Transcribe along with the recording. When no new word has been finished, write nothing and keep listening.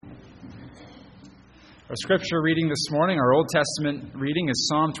Our scripture reading this morning, our Old Testament reading, is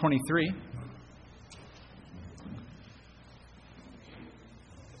Psalm 23.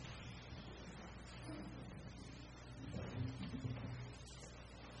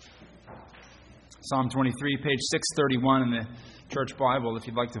 Psalm 23, page 631 in the Church Bible, if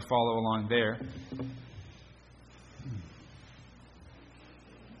you'd like to follow along there.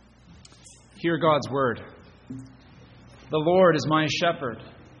 Hear God's word. The Lord is my shepherd.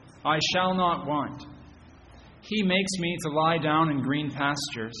 I shall not want. He makes me to lie down in green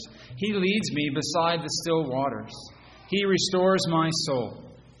pastures. He leads me beside the still waters. He restores my soul.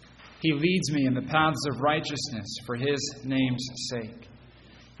 He leads me in the paths of righteousness for His name's sake.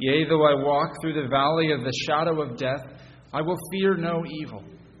 Yea, though I walk through the valley of the shadow of death, I will fear no evil,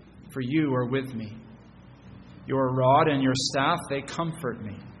 for You are with me. Your rod and Your staff, they comfort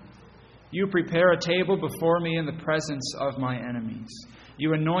me. You prepare a table before me in the presence of my enemies.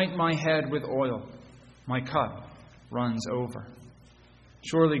 You anoint my head with oil. My cup runs over.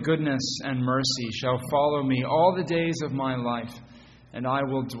 Surely goodness and mercy shall follow me all the days of my life, and I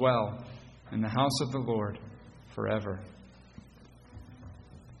will dwell in the house of the Lord forever.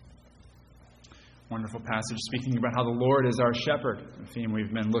 Wonderful passage speaking about how the Lord is our shepherd, a theme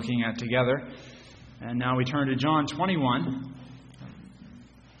we've been looking at together. And now we turn to John 21.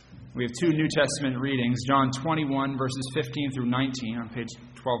 We have two New Testament readings, John 21, verses 15 through 19 on page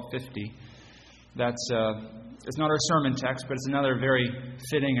 1250. It's not our sermon text, but it's another very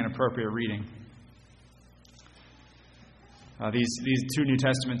fitting and appropriate reading. These two New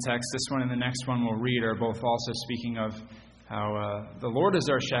Testament texts, this one and the next one we'll read, are both also speaking of how the Lord is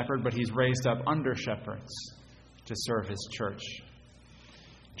our shepherd, but He's raised up under shepherds to serve His church.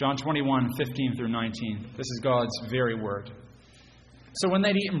 John 21, 15 through 19. This is God's very word. So when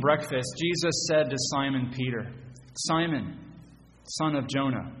they'd eaten breakfast, Jesus said to Simon Peter, "Simon, son of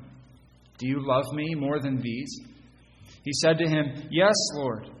Jonah, do you love me more than these?" He said to him, "Yes,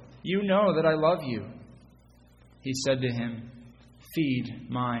 Lord, you know that I love you." He said to him, "Feed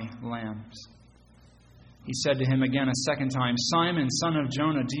my lambs." He said to him again a second time, "Simon, son of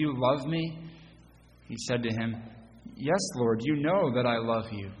Jonah, do you love me?" He said to him, "Yes, Lord, you know that I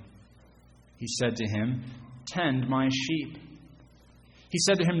love you." He said to him, "Tend my sheep." He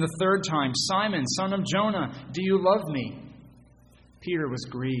said to him the third time, "Simon, son of Jonah, do you love me?" Peter was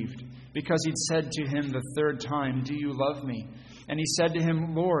grieved because he'd said to him the third time, "Do you love me?" And he said to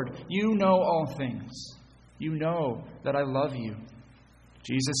him, "Lord, you know all things. You know that I love you."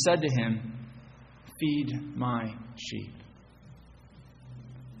 Jesus said to him, "Feed my sheep.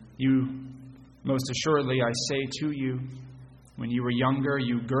 You, most assuredly, I say to you, when you were younger,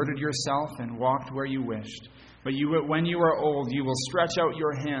 you girded yourself and walked where you wished. But when you are old, you will stretch out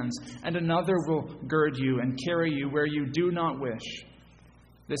your hands, and another will gird you and carry you where you do not wish."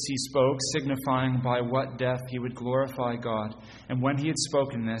 This he spoke, signifying by what death he would glorify God. And when he had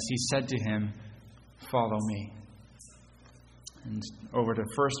spoken this, he said to him, "Follow me." And over to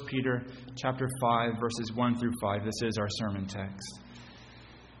 1 Peter chapter 5, verses 1 through 5. This is our sermon text.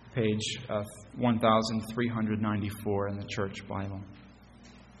 Page 1394 in the Church Bible.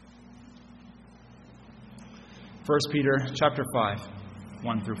 1 Peter chapter 5,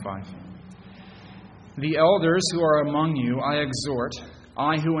 1 through 5. "The elders who are among you I exhort,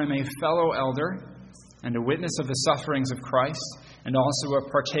 I who am a fellow elder and a witness of the sufferings of Christ, and also a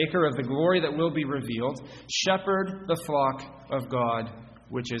partaker of the glory that will be revealed, shepherd the flock of God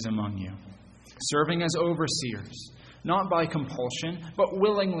which is among you, serving as overseers, not by compulsion, but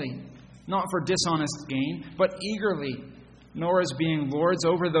willingly, not for dishonest gain, but eagerly, nor as being lords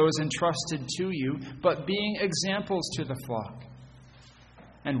over those entrusted to you, but being examples to the flock.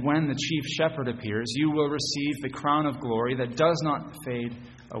 And when the chief shepherd appears, you will receive the crown of glory that does not fade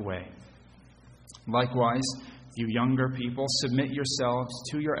away. Likewise, you younger people, submit yourselves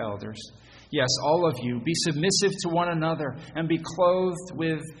to your elders. Yes, all of you, be submissive to one another and be clothed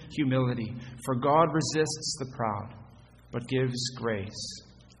with humility. For God resists the proud, but gives grace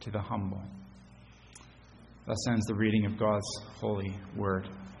to the humble." Thus ends the reading of God's holy word.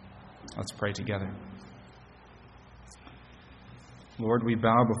 Let's pray together. Lord, we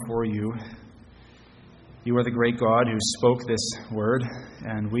bow before you. You are the great God who spoke this word,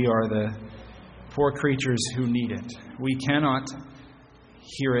 and we are the poor creatures who need it. We cannot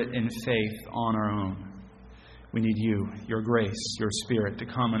hear it in faith on our own. We need you, your grace, your Spirit, to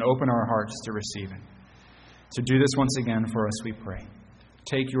come and open our hearts to receive it. So do this once again for us, we pray.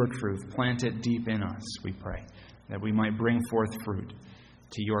 Take your truth, plant it deep in us, we pray, that we might bring forth fruit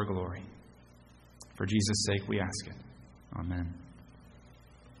to your glory. For Jesus' sake we ask it. Amen.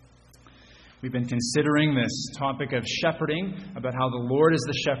 We've been considering this topic of shepherding, about how the Lord is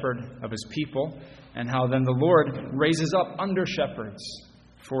the shepherd of His people, and how then the Lord raises up under-shepherds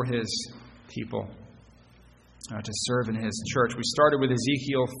for His people to serve in His church. We started with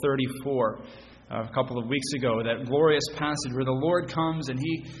Ezekiel 34 a couple of weeks ago, that glorious passage where the Lord comes and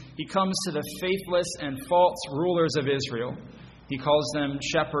He comes to the faithless and false rulers of Israel. He calls them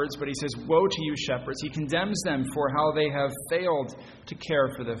shepherds, but He says, "Woe to you, shepherds." He condemns them for how they have failed to care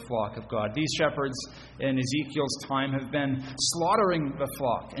for the flock of God. These shepherds in Ezekiel's time have been slaughtering the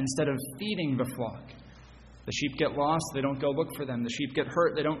flock instead of feeding the flock. The sheep get lost, they don't go look for them. The sheep get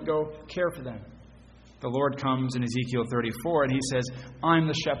hurt, they don't go care for them. The Lord comes in Ezekiel 34 and He says, "I'm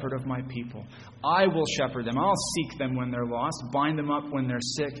the shepherd of my people. I will shepherd them. I'll seek them when they're lost, bind them up when they're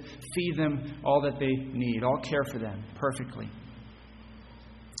sick, feed them all that they need. I'll care for them perfectly."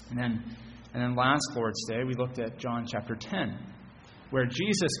 And then last Lord's Day, we looked at John chapter 10, where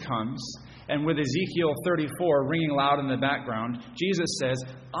Jesus comes, and with Ezekiel 34 ringing loud in the background, Jesus says,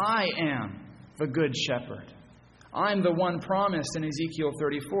 "I am the good shepherd. I'm the one promised in Ezekiel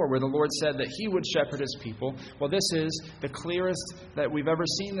 34, where the Lord said that He would shepherd His people." Well, this is the clearest that we've ever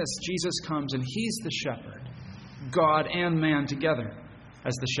seen this. Jesus comes and He's the shepherd, God and man together,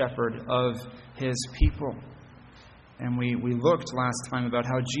 as the shepherd of His people. And we looked last time about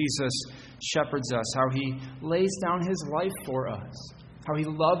how Jesus shepherds us, how He lays down His life for us, how He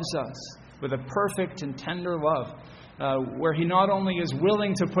loves us with a perfect and tender love, where He not only is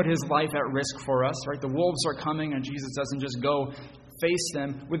willing to put His life at risk for us, right? The wolves are coming and Jesus doesn't just go face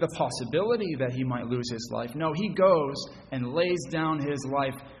them with the possibility that He might lose His life. No, He goes and lays down His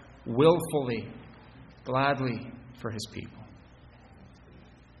life willfully, gladly for His people.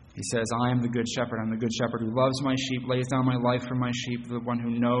 He says, "I am the good shepherd. I'm the good shepherd who loves my sheep, lays down my life for my sheep, the one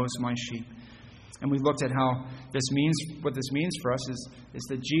who knows my sheep." And we looked at how what this means for us is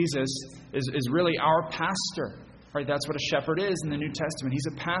that Jesus is really our pastor. Right? That's what a shepherd is in the New Testament. He's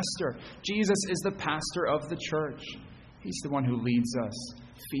a pastor. Jesus is the pastor of the church. He's the one who leads us,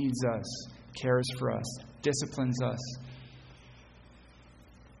 feeds us, cares for us, disciplines us.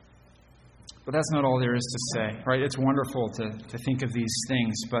 But that's not all there is to say, right? It's wonderful to think of these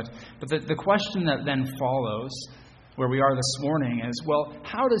things. But the question that then follows, where we are this morning, is, well,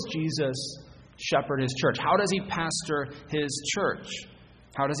 how does Jesus shepherd His church? How does He pastor His church?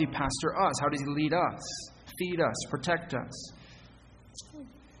 How does He pastor us? How does He lead us, feed us, protect us?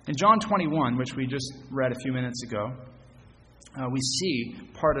 In John 21, which we just read a few minutes ago, we see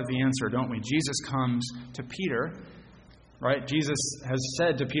part of the answer, don't we? Jesus comes to Peter. Right? Jesus has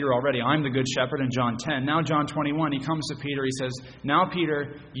said to Peter already, "I'm the good shepherd," in John 10. Now John 21, He comes to Peter. He says, "Now,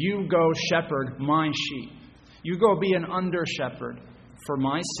 Peter, you go shepherd my sheep. You go be an under-shepherd for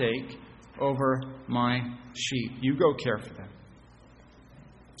my sake over my sheep. You go care for them."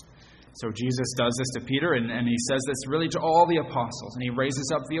 So Jesus does this to Peter, and He says this really to all the apostles. And He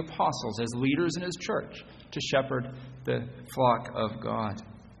raises up the apostles as leaders in His church to shepherd the flock of God.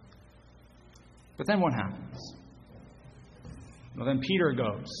 But then what happens? Well, then Peter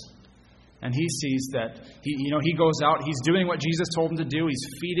goes, and he sees that he goes out. He's doing what Jesus told him to do. He's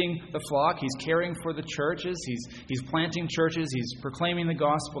feeding the flock. He's caring for the churches. He's planting churches. He's proclaiming the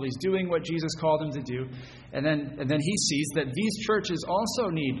gospel. He's doing what Jesus called him to do. And then he sees that these churches also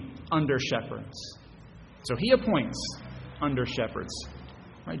need under-shepherds. So he appoints under-shepherds.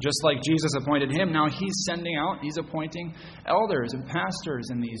 Right? Just like Jesus appointed him, now He's sending out, He's appointing elders and pastors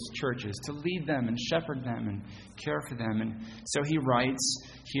in these churches to lead them and shepherd them and care for them. And so He writes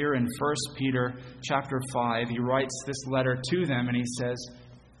here in 1 Peter chapter 5, He writes this letter to them, and he says,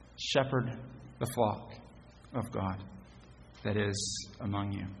 "Shepherd the flock of God that is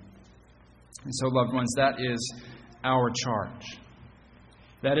among you." And so, loved ones, that is our charge.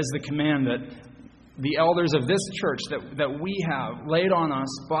 That is the command that the elders of this church that we have laid on us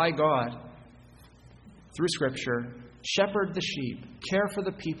by God through Scripture. Shepherd the sheep. Care for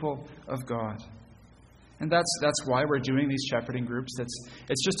the people of God. And that's why we're doing these shepherding groups.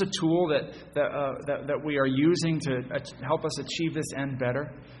 It's just a tool that we are using to help us achieve this end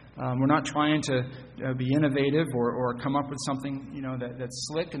better. We're not trying to be innovative or come up with something that's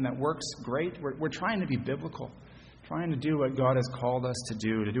slick and that works great. We're trying to be biblical, trying to do what God has called us to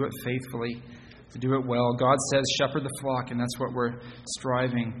do it faithfully, to do it well. God says, "Shepherd the flock," and that's what we're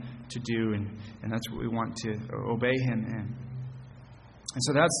striving to do, and that's what we want to obey Him in. And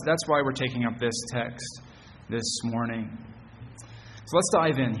so that's why we're taking up this text this morning. So let's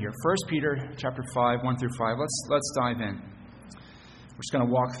dive in here. 1 Peter chapter 5, 1 through 5. Let's dive in. We're just going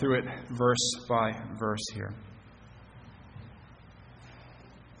to walk through it verse by verse here.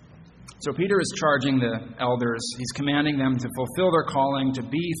 So Peter is charging the elders. He's commanding them to fulfill their calling, to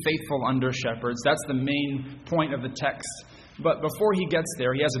be faithful under shepherds. That's the main point of the text. But before he gets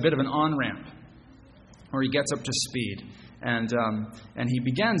there, he has a bit of an on-ramp where he gets up to speed. And he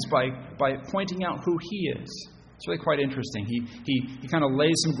begins by pointing out who he is. It's really quite interesting. He kind of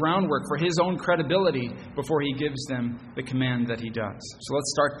lays some groundwork for his own credibility before he gives them the command that he does. So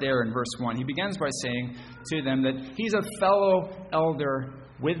let's start there in verse 1. He begins by saying to them that he's a fellow elder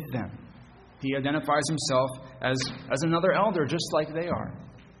with them. He identifies himself as another elder, just like they are.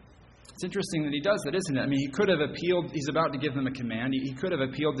 It's interesting that he does that, isn't it? I mean, he could have appealed. He's about to give them a command. He could have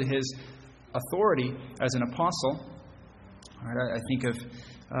appealed to his authority as an apostle. All right, I think of,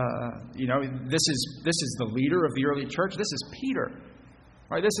 this is the leader of the early church. This is Peter.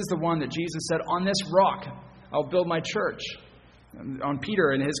 Right, this is the one that Jesus said, on this rock, I'll build my church. On Peter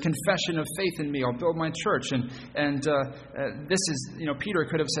and his confession of faith in me, I'll build my church. And this is, Peter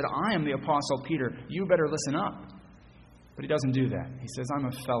could have said, I am the apostle Peter. You better listen up. But he doesn't do that. He says, I'm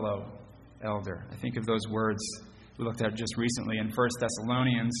a fellow elder. I think of those words we looked at just recently in 1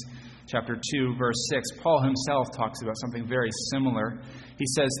 Thessalonians chapter 2, verse 6. Paul himself talks about something very similar. He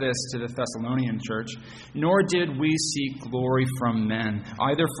says this to the Thessalonian church, nor did we seek glory from men,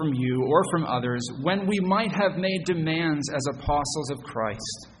 either from you or from others, when we might have made demands as apostles of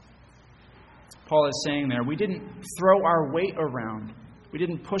Christ. Paul is saying there, we didn't throw our weight around. We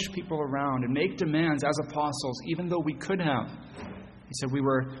didn't push people around and make demands as apostles, even though we could have. He said we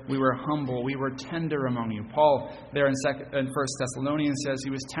were humble, we were tender among you. Paul there in 1 Thessalonians says he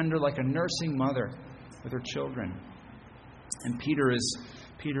was tender like a nursing mother with her children. And Peter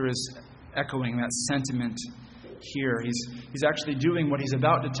is echoing that sentiment here. He's actually doing what he's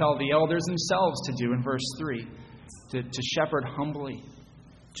about to tell the elders themselves to do in verse 3, to shepherd humbly,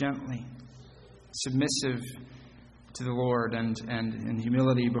 gently, submissive to the Lord and in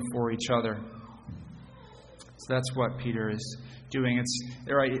humility before each other. So that's what Peter is doing.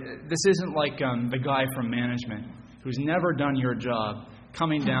 This isn't like the guy from management who's never done your job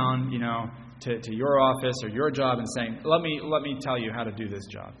coming down, to your office or your job and saying, "Let me tell you how to do this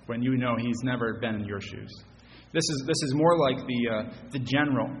job," when you know he's never been in your shoes. This is more like the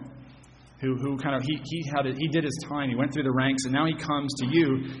general who kind of he did his time. He went through the ranks, and now he comes to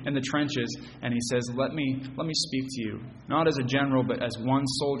you in the trenches and he says, "Let me speak to you, not as a general, but as one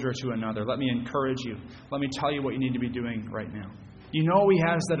soldier to another. Let me encourage you. Let me tell you what you need to be doing right now." You know he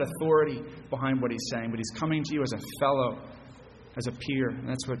has that authority behind what he's saying, but he's coming to you as a fellow, as a peer. And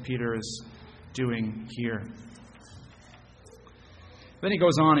that's what Peter is doing here. Then he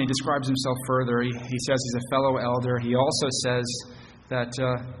goes on, he describes himself further. He says he's a fellow elder. He also says that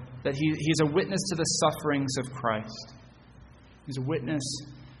he's a witness to the sufferings of Christ. He's a witness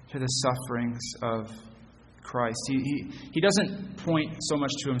to the sufferings of Christ. He doesn't point so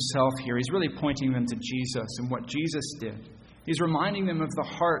much to himself here. He's really pointing them to Jesus and what Jesus did. He's reminding them of the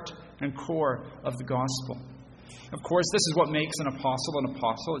heart and core of the gospel. Of course, this is what makes an apostle an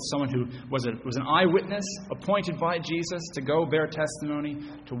apostle. It's someone who was an eyewitness, appointed by Jesus to go bear testimony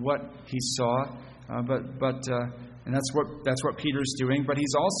to what he saw. And that's what Peter's doing. But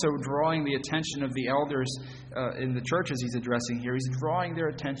he's also drawing the attention of the elders in the churches he's addressing here. He's drawing their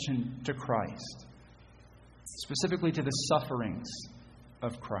attention to Christ, specifically to the sufferings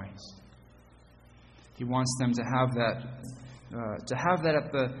of Christ. He wants them to have that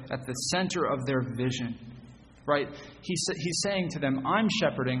at the center of their vision. Right? He's saying to them, I'm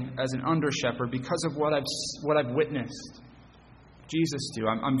shepherding as an under-shepherd because of what I've witnessed Jesus do.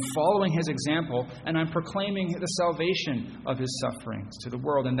 I'm following his example, and I'm proclaiming the salvation of his sufferings to the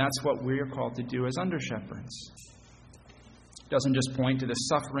world. And that's what we are called to do as under-shepherds. He doesn't just point to the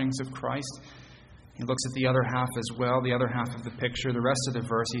sufferings of Christ. He looks at the other half as well, the other half of the picture, the rest of the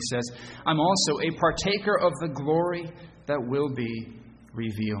verse. He says, I'm also a partaker of the glory that will be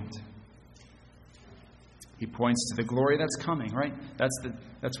revealed. He points to the glory that's coming, right?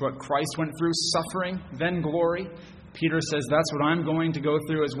 That's what Christ went through, suffering, then glory. Peter says, that's what I'm going to go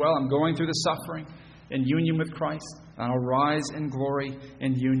through as well. I'm going through the suffering in union with Christ, and I'll rise in glory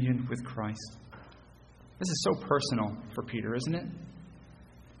in union with Christ. This is so personal for Peter, isn't it?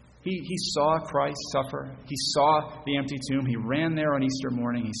 He saw Christ suffer. He saw the empty tomb. He ran there on Easter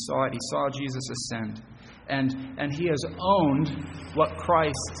morning. He saw it. He saw Jesus ascend. And he has owned what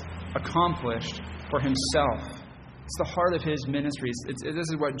Christ accomplished for himself. It's the heart of his ministry. This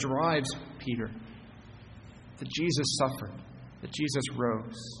is what drives Peter. That Jesus suffered. That Jesus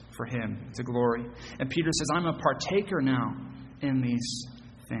rose for him to glory. And Peter says, I'm a partaker now in these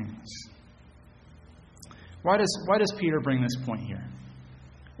things. Why does Peter bring this point here?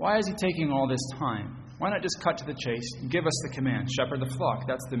 Why is he taking all this time? Why not just cut to the chase? Give us the command. Shepherd the flock.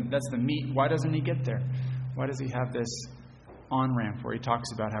 That's the meat. Why doesn't he get there? Why does he have this on-ramp where he talks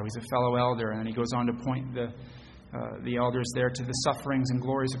about how he's a fellow elder, and then he goes on to point the elders there to the sufferings and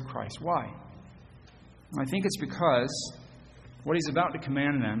glories of Christ? Why? I think it's because what he's about to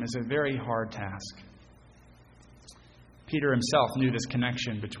command them is a very hard task. Peter himself knew this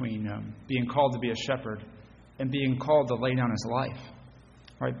connection between being called to be a shepherd and being called to lay down his life.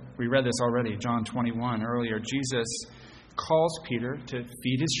 Right? We read this already, John 21 earlier. Jesus calls Peter to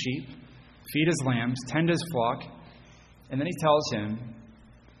feed his sheep, feed his lambs, tend his flock, and then he tells him,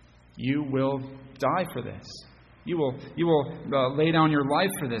 "You will die for this. You will lay down your life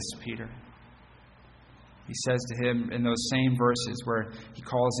for this, Peter." He says to him in those same verses where he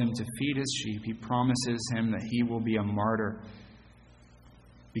calls him to feed his sheep, he promises him that he will be a martyr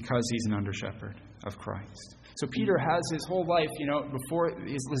because he's an under-shepherd of Christ. So Peter has his whole life, before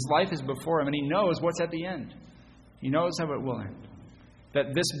his life is before him, and he knows what's at the end. He knows how it will end.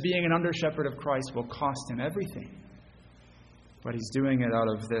 That this being an under-shepherd of Christ will cost him everything. But he's doing it out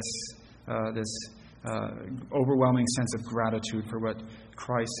of this overwhelming sense of gratitude for what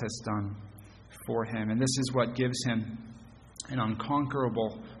Christ has done for him. And this is what gives him an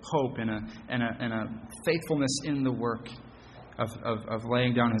unconquerable hope and a faithfulness in the work of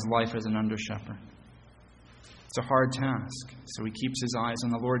laying down his life as an under-shepherd. It's a hard task. So he keeps his eyes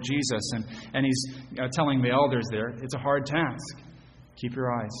on the Lord Jesus. And he's telling the elders there, it's a hard task. Keep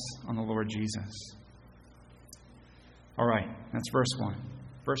your eyes on the Lord Jesus. All right, that's verse 1.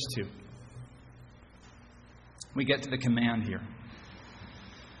 Verse 2. We get to the command here.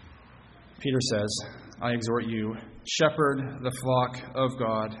 Peter says, "I exhort you, shepherd the flock of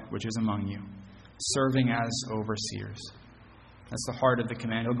God which is among you, serving as overseers." That's the heart of the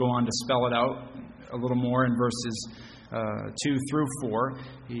command. He'll go on to spell it out a little more in verses 2 through 4.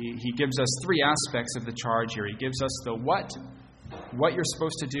 He gives us three aspects of the charge here. He gives us the what you're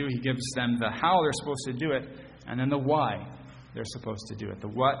supposed to do. He gives them the how they're supposed to do it, and then the why they're supposed to do it. The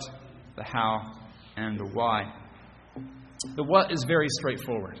what, the how, and the why. The what is very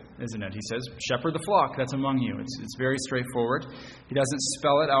straightforward, isn't it? He says, shepherd the flock that's among you. It's very straightforward. He doesn't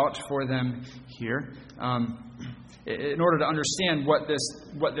spell it out for them here. In order to understand what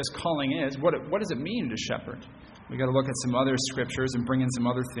this calling is, what does it mean to shepherd? We've got to look at some other scriptures and bring in some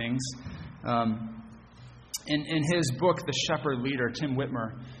other things. In his book, The Shepherd Leader, Tim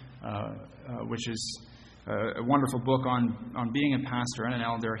Whitmer, which is a wonderful book on being a pastor and an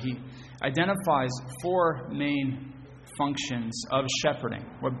elder, he identifies four main functions of shepherding,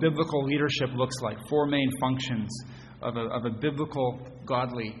 what biblical leadership looks like, four main functions of a biblical,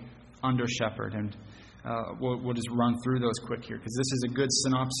 godly under-shepherd. And we'll just run through those quick here, because this is a good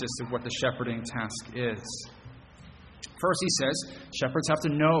synopsis of what the shepherding task is. First, he says, shepherds have to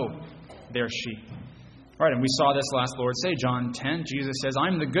know their sheep. All right, and we saw this last Lord's Day, John 10. Jesus says,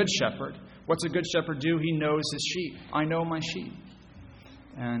 "I'm the good shepherd." What's a good shepherd do? He knows his sheep. I know my sheep.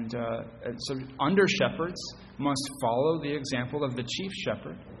 And so under-shepherds must follow the example of the chief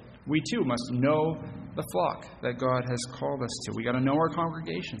shepherd. We too must know the flock that God has called us to. We got to know our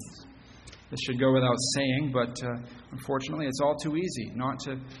congregations. This should go without saying, but unfortunately it's all too easy not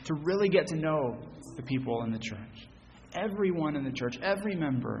to really get to know the people in the church. Everyone in the church, every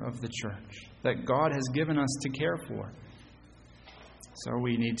member of the church that God has given us to care for. So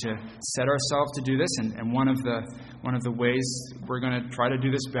we need to set ourselves to do this, and one of the ways we're going to try to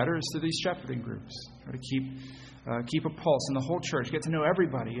do this better is through these shepherding groups. Try to keep a pulse in the whole church, get to know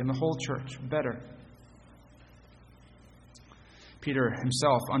everybody in the whole church better. Peter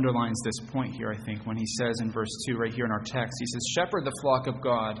himself underlines this point here, I think, when he says in verse 2, right here in our text, he says, "Shepherd the flock of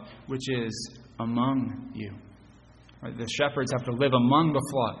God, which is among you." Right, the shepherds have to live among the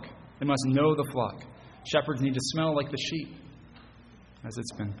flock. They must know the flock. Shepherds need to smell like the sheep, as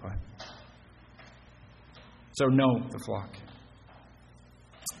it's been put. So know the flock.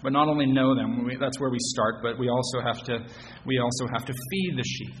 But not only know them, that's where we start, but we also have to feed the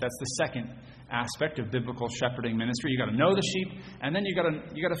sheep. That's the second aspect of biblical shepherding ministry. You got to know the sheep, and then you got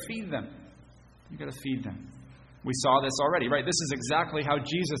to feed them. You got to feed them. We saw this already, right? This is exactly how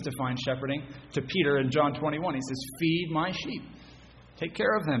Jesus defined shepherding to Peter in John 21. He says, "Feed my sheep. Take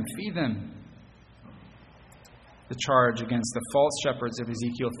care of them. Feed them." The charge against the false shepherds of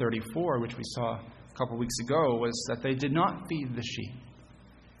Ezekiel 34, which we saw a couple weeks ago, was that they did not feed the sheep.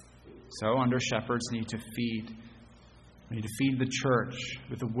 So under shepherds need to feed. We need to feed the church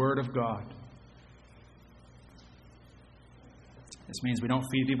with the Word of God. This means we don't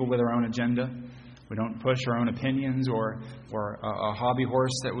feed people with our own agenda. We don't push our own opinions or a hobby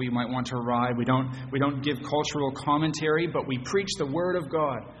horse that we might want to ride. We don't give cultural commentary, but we preach the Word of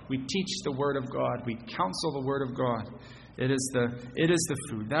God. We teach the Word of God. We counsel the Word of God. It is the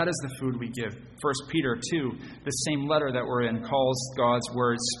food. That is the food we give. 1 Peter 2, the same letter that we're in, calls God's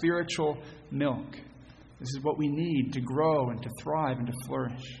Word spiritual milk. This is what we need to grow and to thrive and to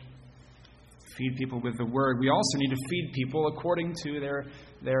flourish. Feed people with the Word. We also need to feed people according to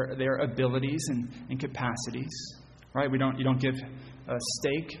their abilities and capacities. Right? You don't give a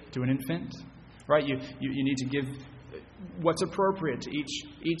steak to an infant. Right? You need to give what's appropriate to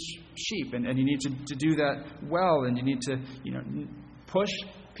each sheep, and you need to do that well, and you need to push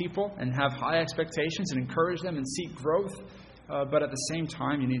people and have high expectations and encourage them and seek growth, but at the same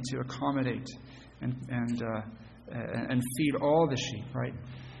time you need to accommodate and feed all the sheep. Right?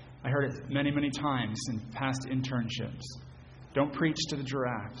 I heard it many, many times in past internships. Don't preach to the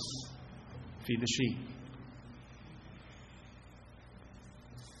giraffes. Feed the sheep.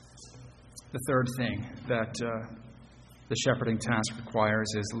 The third thing that the shepherding task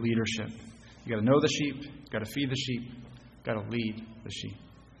requires is leadership. You've got to know the sheep. You've got to feed the sheep. You've got to lead the sheep.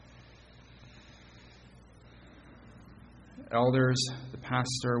 Elders, the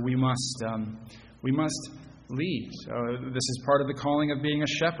pastor, we must lead. This is part of the calling of being a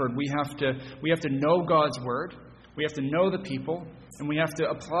shepherd. We have to know God's Word. We have to know the people, and we have to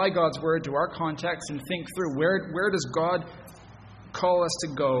apply God's Word to our context and think through where does God call us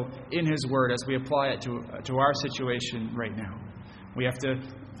to go in His Word as we apply it to our situation right now. We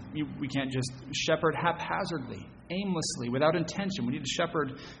can't just shepherd haphazardly, aimlessly, without intention. We need to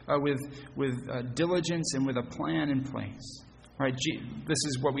shepherd with diligence and with a plan in place. Right? This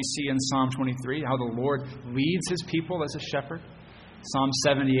is what we see in Psalm 23, how the Lord leads His people as a shepherd. Psalm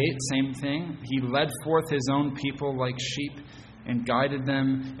 78, same thing. He led forth His own people like sheep and guided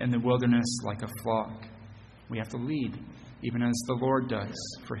them in the wilderness like a flock. We have to lead, even as the Lord does,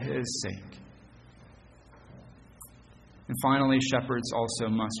 for His sake. And finally, shepherds also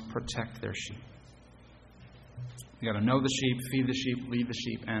must protect their sheep. You've got to know the sheep, feed the sheep, lead the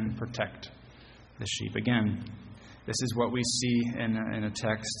sheep, and protect the sheep. Again, this is what we see in a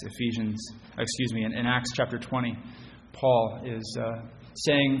text, in Acts chapter 20. Paul is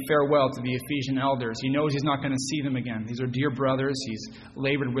saying farewell to the Ephesian elders. He knows he's not going to see them again. These are dear brothers he's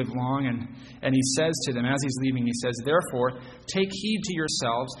labored with long. And he says to them, as he's leaving, he says, "Therefore, take heed to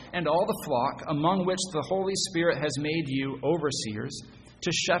yourselves and all the flock among which the Holy Spirit has made you overseers,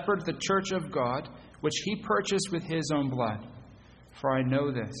 to shepherd the church of God, which He purchased with His own blood. For I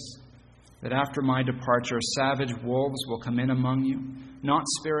know this, that after my departure savage wolves will come in among you, not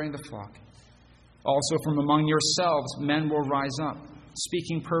sparing the flock. Also from among yourselves men will rise up,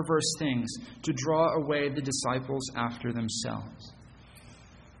 speaking perverse things, to draw away the disciples after themselves."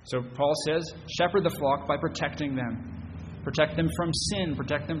 So Paul says, shepherd the flock by protecting them. Protect them from sin.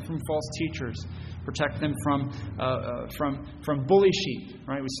 Protect them from false teachers. Protect them from bully sheep.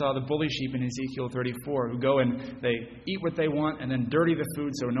 Right? We saw the bully sheep in Ezekiel 34, who go and they eat what they want and then dirty the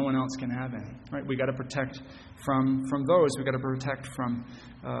food so no one else can have any. Right? We got to protect from those. We got to protect from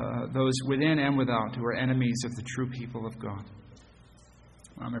those within and without who are enemies of the true people of God.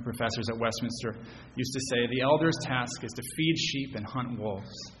 My professors at Westminster used to say the elder's task is to feed sheep and hunt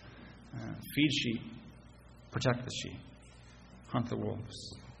wolves. Feed sheep, protect the sheep, hunt the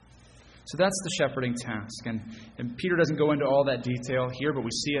wolves. So that's the shepherding task. And Peter doesn't go into all that detail here, but we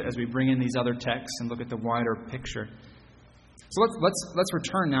see it as we bring in these other texts and look at the wider picture. So let's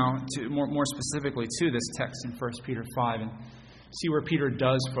return now to more specifically to this text in 1 Peter 5 and see where Peter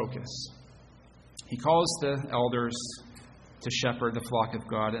does focus. He calls the elders to shepherd the flock of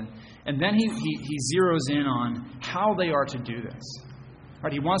God, and then he zeroes in on how they are to do this.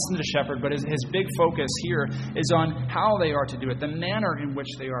 Right, he wants them to shepherd, but his big focus here is on how they are to do it, the manner in which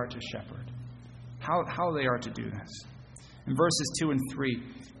they are to shepherd, how they are to do this. In verses 2 and 3,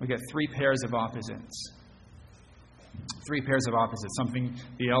 we get three pairs of opposites. Three pairs of opposites, something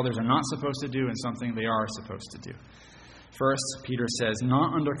the elders are not supposed to do and something they are supposed to do. First, Peter says,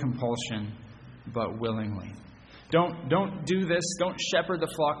 not under compulsion, but willingly. Don't do this. Don't shepherd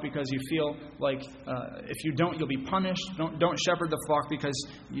the flock because you feel like if you don't, you'll be punished. Don't shepherd the flock because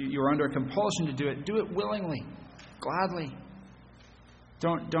you're under compulsion to do it. Do it willingly, gladly.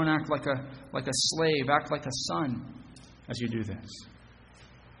 Don't act like a slave. Act like a son as you do this.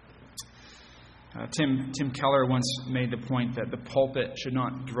 Tim Keller once made the point that the pulpit should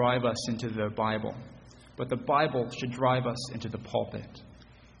not drive us into the Bible, but the Bible should drive us into the pulpit.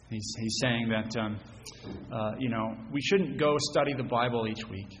 He's saying that we shouldn't go study the Bible each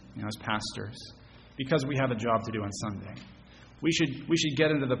week, as pastors, because we have a job to do on Sunday. We should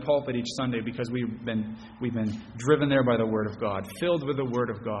get into the pulpit each Sunday because we've been driven there by the Word of God, filled with the Word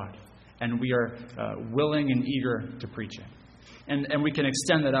of God, and we are willing and eager to preach it. And we can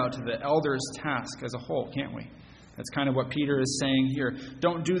extend that out to the elders' task as a whole, can't we? That's kind of what Peter is saying here.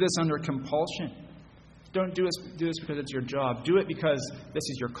 Don't do this under compulsion. Don't do this because it's your job. Do it because this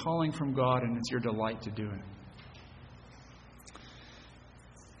is your calling from God and it's your delight to do it.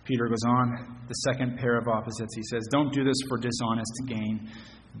 Peter goes on, the second pair of opposites. He says, don't do this for dishonest gain,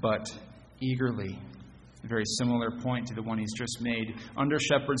 but eagerly. A very similar point to the one he's just made.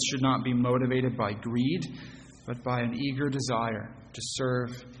 Under-shepherds should not be motivated by greed, but by an eager desire to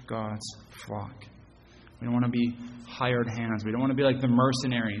serve God's flock. We don't want to be hired hands. We don't want to be like the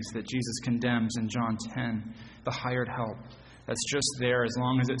mercenaries that Jesus condemns in John 10, the hired help that's just there as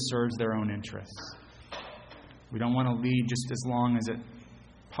long as it serves their own interests. We don't want to lead just as long as it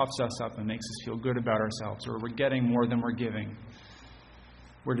puffs us up and makes us feel good about ourselves, or we're getting more than we're giving.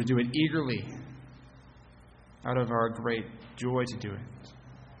 We're to do it eagerly, out of our great joy to do it.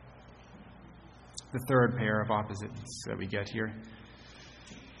 The third pair of opposites that we get here.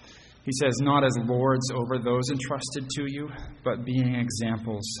 He says, not as lords over those entrusted to you, but being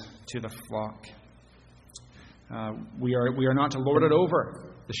examples to the flock. We are not to lord it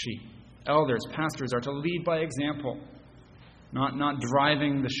over the sheep. Elders, pastors are to lead by example, not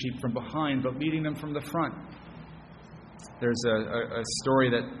driving the sheep from behind, but leading them from the front. There's a story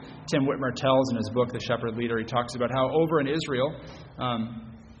that Tim Whitmer tells in his book, The Shepherd Leader. He talks about how over in Israel,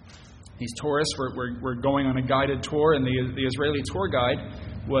 these tourists were going on a guided tour, and the Israeli tour guide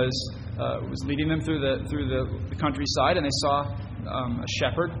was leading them through the countryside, and they saw a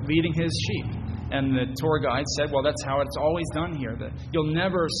shepherd leading his sheep. And the tour guide said, well, that's how it's always done here. That you'll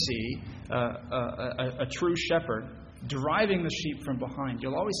never see a true shepherd driving the sheep from behind.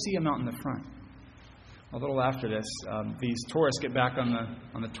 You'll always see him out in the front. A little after this, these tourists get back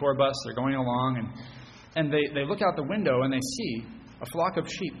on the tour bus. They're going along, and they look out the window and they see a flock of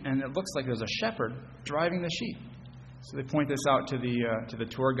sheep, and it looks like there's a shepherd driving the sheep. So they point this out to the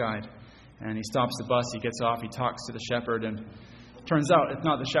tour guide, and he stops the bus. He gets off. He talks to the shepherd, and it turns out it's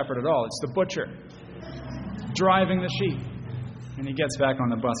not the shepherd at all. It's the butcher driving the sheep. And he gets back on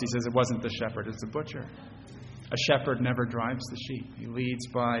the bus. He says it wasn't the shepherd, it's the butcher. A shepherd never drives the sheep. He leads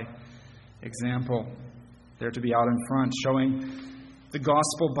by example. They're to be out in front, showing the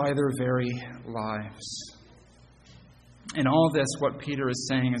gospel by their very lives. In all this, what Peter is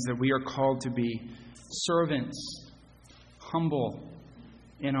saying is that we are called to be servants, humble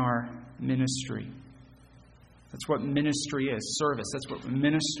in our ministry. That's what ministry is, service. That's what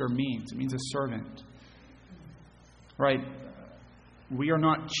minister means. It means a servant. Right? We are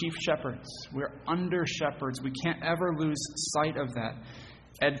not chief shepherds. We're under shepherds. We can't ever lose sight of that.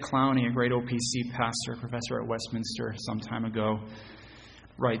 Ed Clowney, a great OPC pastor, professor at Westminster some time ago,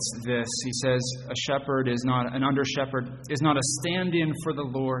 writes this. He says, an under shepherd is not a stand-in for the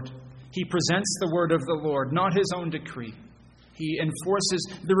Lord. He presents the word of the Lord, not his own decree. He enforces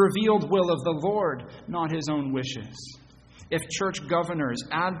the revealed will of the Lord, not his own wishes. If church governors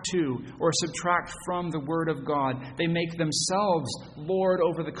add to or subtract from the word of God, they make themselves lord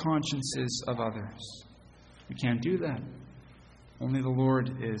over the consciences of others. We can't do that. Only the Lord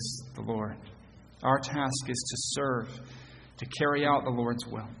is the Lord. Our task is to serve, to carry out the Lord's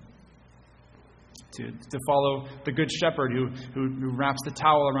will, to follow the good shepherd who wraps the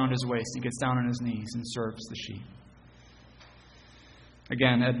towel around his waist and gets down on his knees and serves the sheep.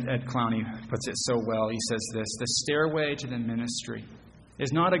 Again, Ed Clowney puts it so well. He says this: the stairway to the ministry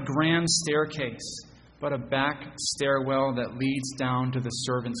is not a grand staircase, but a back stairwell that leads down to the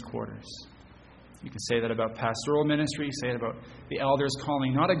servants' quarters. You can say that about pastoral ministry, say it about the elders'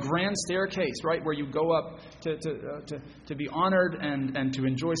 calling. Not a grand staircase, right, where you go up to be honored and to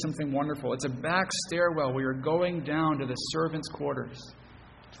enjoy something wonderful. It's a back stairwell where you're going down to the servants' quarters,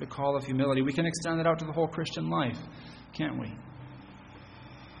 to the call of humility. We can extend that out to the whole Christian life, can't we?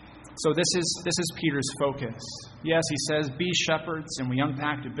 So this is Peter's focus. Yes, he says, be shepherds, and we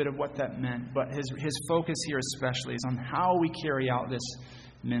unpacked a bit of what that meant. But his focus here especially is on how we carry out this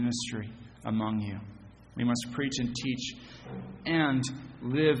ministry among you. We must preach and teach and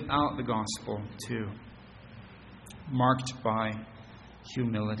live out the gospel too, marked by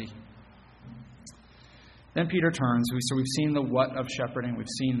humility. Then Peter turns. So we've seen the what of shepherding, we've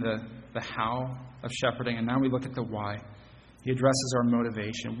seen the how of shepherding, and now we look at the why. He addresses our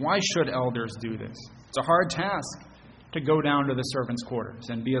motivation. Why should elders do this? It's a hard task to go down to the servants' quarters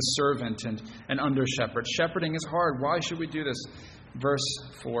and be a servant and under shepherd. Shepherding is hard. Why should we do this? Verse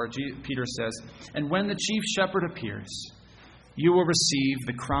 4, Peter says, and when the chief shepherd appears, you will receive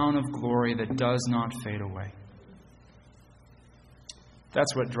the crown of glory that does not fade away.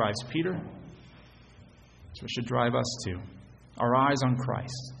 That's what drives Peter. That's what should drive us too. Our eyes on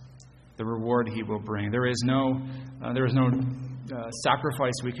Christ, the reward He will bring. There is no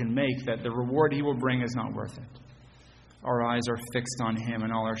sacrifice we can make that the reward He will bring is not worth it. Our eyes are fixed on Him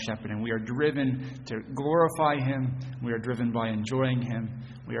and all our shepherding. We are driven to glorify Him. We are driven by enjoying Him.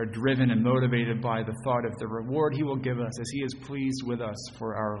 We are driven and motivated by the thought of the reward He will give us as He is pleased with us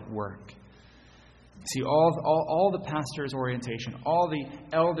for our work. See, all the pastor's orientation, all the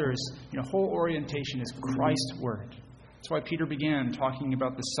elders' whole orientation is Christ's word. That's why Peter began talking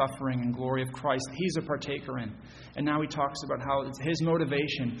about the suffering and glory of Christ He's a partaker in. And now he talks about how his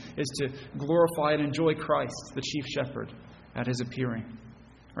motivation is to glorify and enjoy Christ, the chief shepherd, at His appearing.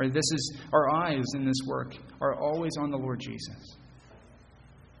 All right, this is our eyes in this work are always on the Lord Jesus.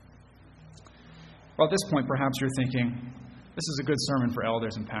 Well, at this point, perhaps you're thinking, this is a good sermon for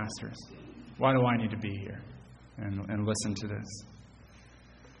elders and pastors. Why do I need to be here and listen to this?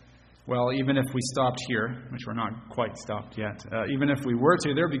 Well, even if we stopped here, which we're not quite stopped yet, even if we were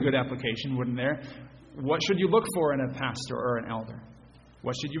to, there would be good application, wouldn't there? What should you look for in a pastor or an elder?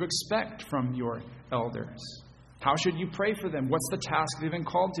 What should you expect from your elders? How should you pray for them? What's the task they've been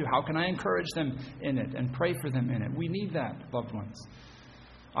called to? How can I encourage them in it and pray for them in it? We need that, loved ones.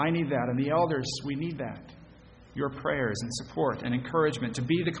 I need that, and the elders, we need that. Your prayers and support and encouragement to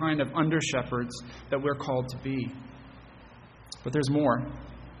be the kind of under-shepherds that we're called to be. But there's more.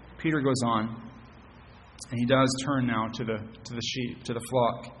 Peter goes on, and he does turn now to the sheep, to the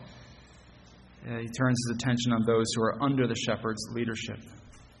flock. He turns his attention on those who are under the shepherd's leadership.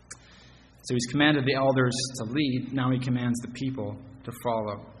 So he's commanded the elders to lead. Now he commands the people to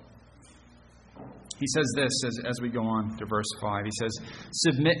follow. He says this as we go on to verse 5. He says,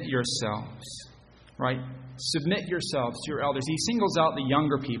 submit yourselves. Right? Submit yourselves to your elders. He singles out the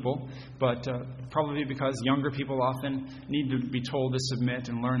younger people, but probably because younger people often need to be told to submit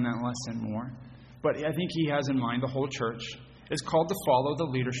and learn that lesson more. But I think he has in mind the whole church is called to follow the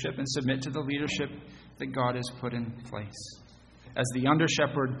leadership and submit to the leadership that God has put in place. As the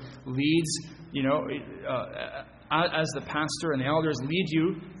under-shepherd leads, as the pastor and the elders lead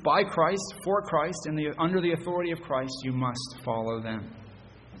you by Christ, for Christ, and under the authority of Christ, you must follow them.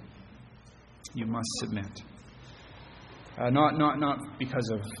 You must submit. Not because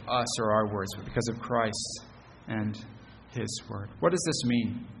of us or our words, but because of Christ and His word. What does this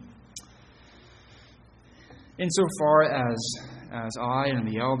mean? Insofar as I and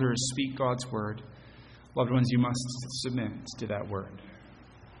the elders speak God's word, loved ones, you must submit to that word.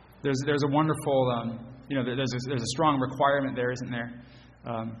 There's a wonderful, there's a strong requirement there, isn't there?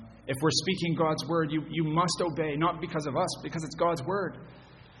 If we're speaking God's word, you must obey, not because of us, because it's God's word.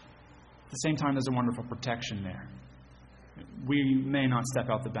 At the same time, there's a wonderful protection there. We may not step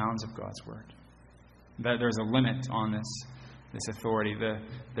out the bounds of God's word. There's a limit on this authority.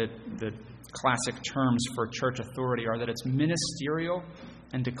 The classic terms for church authority are that it's ministerial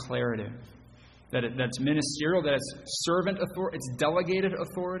and declarative. That's ministerial, that it's servant authority, it's delegated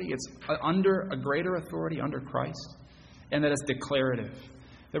authority, it's under a greater authority under Christ, and that it's declarative.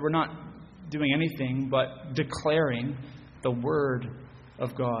 That we're not doing anything but declaring the Word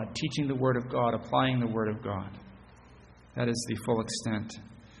of God, teaching the Word of God, applying the Word of God. That is the full extent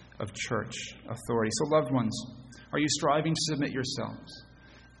of church authority. So, loved ones, are you striving to submit yourselves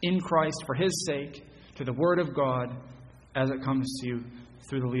in Christ for His sake to the Word of God as it comes to you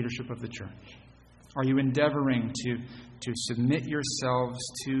through the leadership of the church? Are you endeavoring to submit yourselves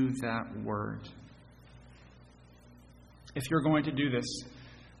to that Word? If you're going to do this,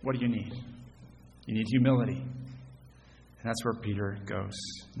 what do you need? You need humility. And that's where Peter goes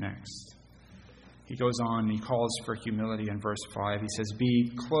next. He goes on and he calls for humility in verse 5. He says,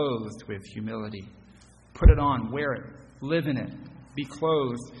 be clothed with humility. Put it on, wear it, live in it. Be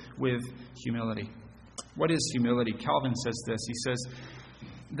clothed with humility. What is humility? Calvin says this. He says,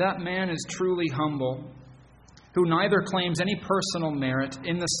 that man is truly humble, who neither claims any personal merit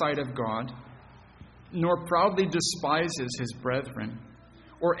in the sight of God, nor proudly despises his brethren,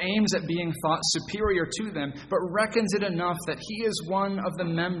 or aims at being thought superior to them, but reckons it enough that he is one of the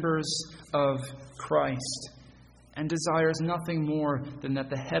members of Christ, and desires nothing more than that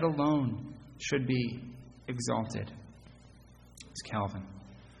the head alone should be exalted. It's Calvin.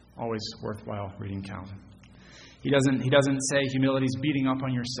 Always worthwhile reading Calvin. He doesn't say humility is beating up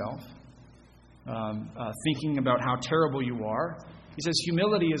on yourself, thinking about how terrible you are. He says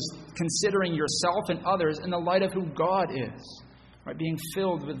humility is considering yourself and others in the light of who God is. Right, being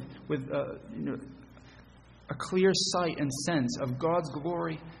filled with a clear sight and sense of God's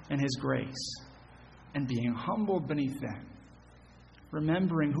glory and His grace, and being humbled beneath that,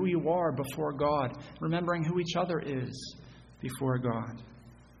 remembering who you are before God, remembering who each other is before God.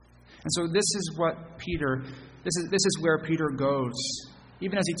 And so this is what Peter, this is where Peter goes,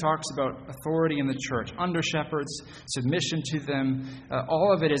 even as he talks about authority in the church, under shepherds, submission to them.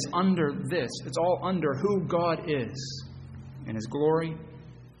 All of it is under this. It's all under who God is, in His glory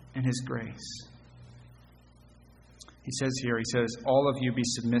and His grace. He says here, all of you be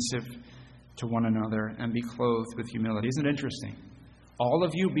submissive to one another and be clothed with humility. Isn't it interesting? All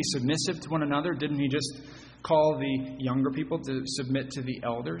of you be submissive to one another. Didn't he just call the younger people to submit to the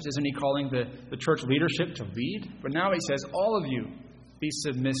elders? Isn't he calling the church leadership to lead? But now he says, all of you be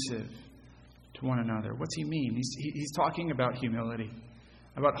submissive to one another. What's he mean? He's talking about humility,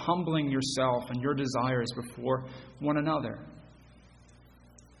 about humbling yourself and your desires before one another,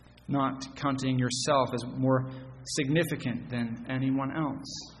 not counting yourself as more significant than anyone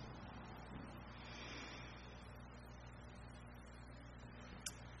else.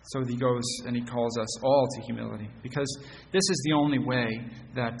 So he goes and he calls us all to humility, because this is the only way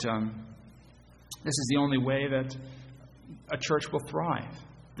that a church will thrive.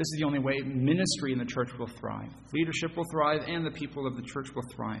 This is the only way ministry in the church will thrive. Leadership will thrive, and the people of the church will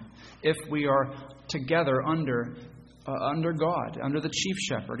thrive if we are together under God, under the chief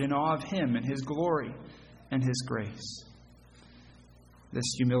shepherd, in awe of Him and His glory and His grace. This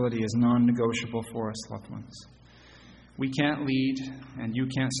humility is non-negotiable for us, loved ones. We can't lead, and you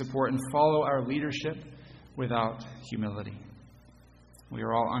can't support and follow our leadership without humility. We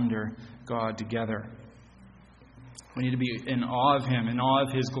are all under God together. We need to be in awe of Him, in awe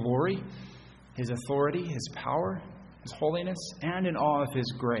of His glory, His authority, His power, His holiness, and in awe of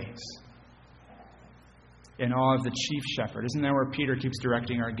His grace. In awe of the chief shepherd. Isn't that where Peter keeps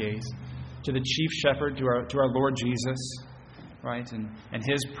directing our gaze? To the chief shepherd, to our Lord Jesus, right? And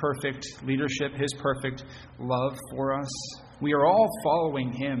His perfect leadership, His perfect love for us. We are all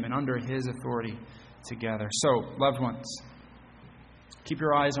following Him and under His authority together. So, loved ones, keep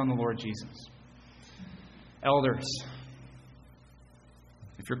your eyes on the Lord Jesus. Elders,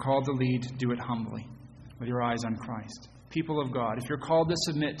 if you're called to lead, do it humbly, with your eyes on Christ. People of God, if you're called to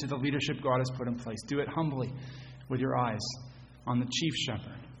submit to the leadership God has put in place, do it humbly, with your eyes on the chief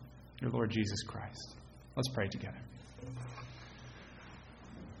shepherd, your Lord Jesus Christ. Let's pray together.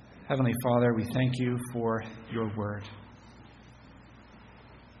 Heavenly Father, we thank You for Your word.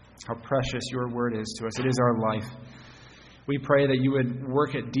 How precious Your word is to us. It is our life. We pray that You would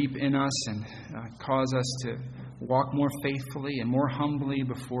work it deep in us and cause us to walk more faithfully and more humbly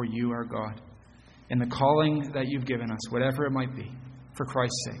before You, our God, in the calling that You've given us, whatever it might be, for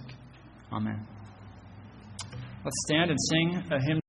Christ's sake. Amen. Let's stand and sing a hymn.